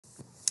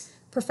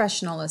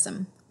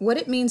Professionalism. What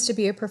it means to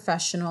be a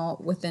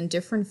professional within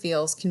different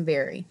fields can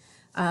vary.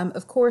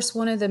 Of course,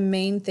 one of the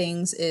main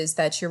things is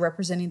that you're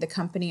representing the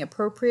company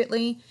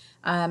appropriately,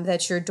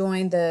 that you're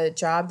doing the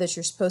job that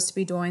you're supposed to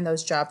be doing,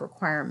 those job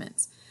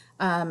requirements.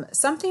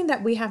 Something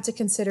that we have to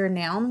consider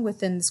now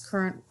within this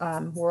current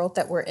world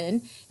that we're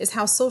in is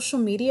how social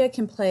media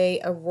can play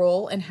a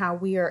role in how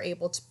we are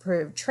able to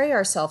portray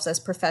ourselves as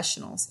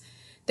professionals.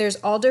 There's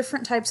all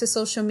different types of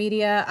social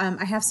media.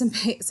 I have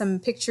some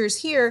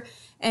pictures here,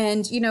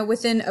 and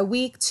within a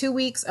week, 2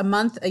 weeks, a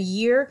month, a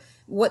year,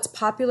 what's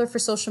popular for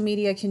social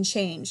media can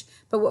change.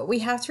 But what we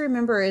have to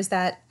remember is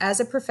that as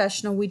a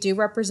professional, we do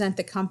represent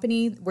the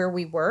company where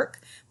we work,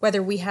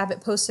 whether we have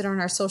it posted on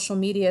our social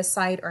media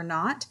site or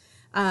not.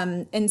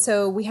 And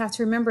so we have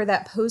to remember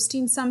that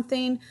posting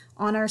something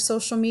on our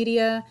social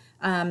media,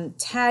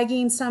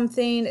 tagging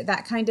something,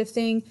 that kind of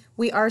thing,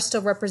 we are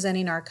still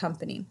representing our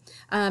company.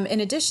 In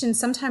addition,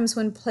 sometimes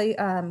when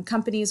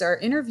companies are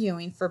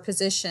interviewing for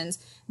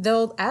positions,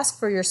 they'll ask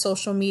for your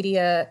social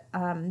media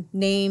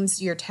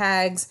names, your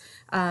tags,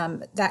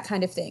 that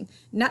kind of thing.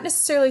 Not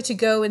necessarily to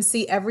go and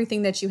see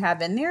everything that you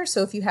have in there.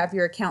 So if you have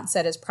your account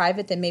set as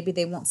private, then maybe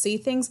they won't see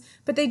things,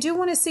 but they do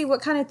want to see what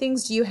kind of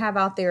things do you have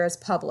out there as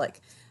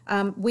public.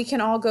 We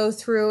can all go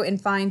through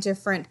and find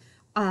different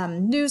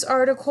news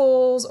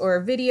articles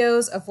or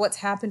videos of what's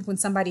happened when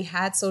somebody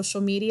had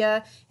social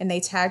media and they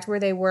tagged where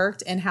they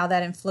worked and how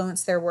that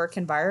influenced their work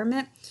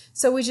environment.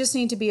 So we just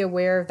need to be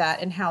aware of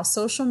that and how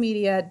social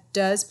media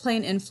does play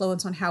an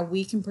influence on how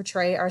we can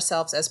portray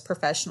ourselves as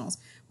professionals.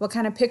 What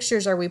kind of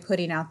pictures are we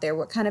putting out there?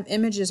 What kind of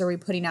images are we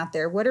putting out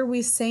there? What are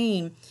we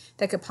saying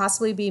that could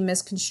possibly be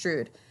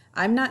misconstrued?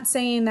 I'm not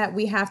saying that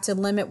we have to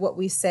limit what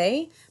we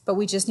say, but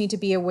we just need to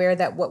be aware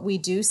that what we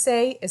do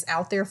say is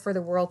out there for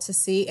the world to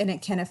see, and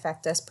it can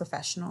affect us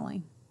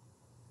professionally.